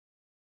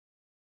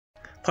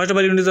First of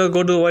all, you need to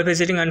go to Wi-Fi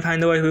setting and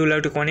find the Wi-Fi you would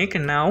like to connect.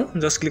 And now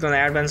just click on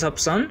the advanced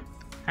option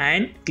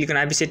and click on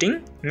IP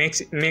setting. Make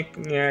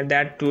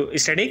that to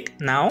static.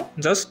 Now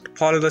just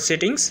follow the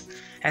settings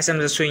as I'm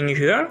just showing you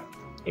here.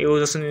 You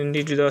just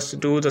need to just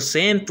do the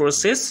same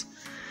process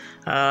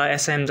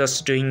as I'm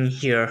just doing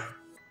here.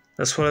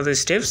 Just follow the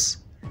steps.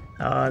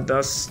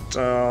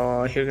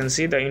 Here you can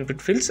see the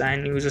input fields,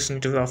 and you just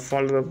need to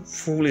follow the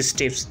full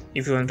steps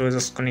if you want to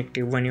just connect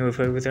one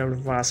Wi-Fi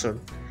without password.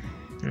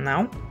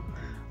 Now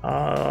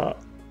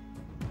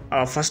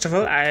first of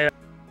all, I have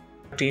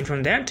to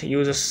inform that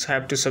you just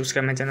have to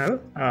subscribe my channel,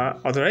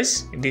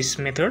 otherwise this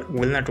method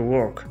will not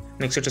work.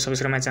 Make sure to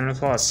subscribe my channel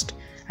first,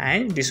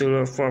 and this will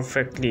work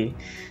perfectly.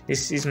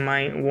 This is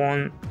my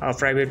one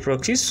private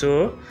proxy,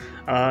 so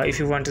if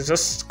you want to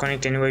just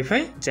connect any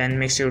Wi-Fi, then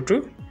make sure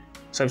to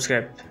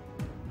subscribe,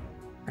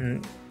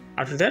 and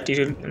after that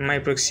my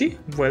proxy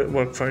will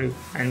work for you,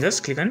 and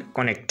just click on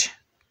connect.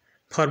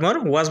 For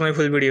more, watch my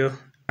full video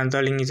and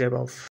the link is above.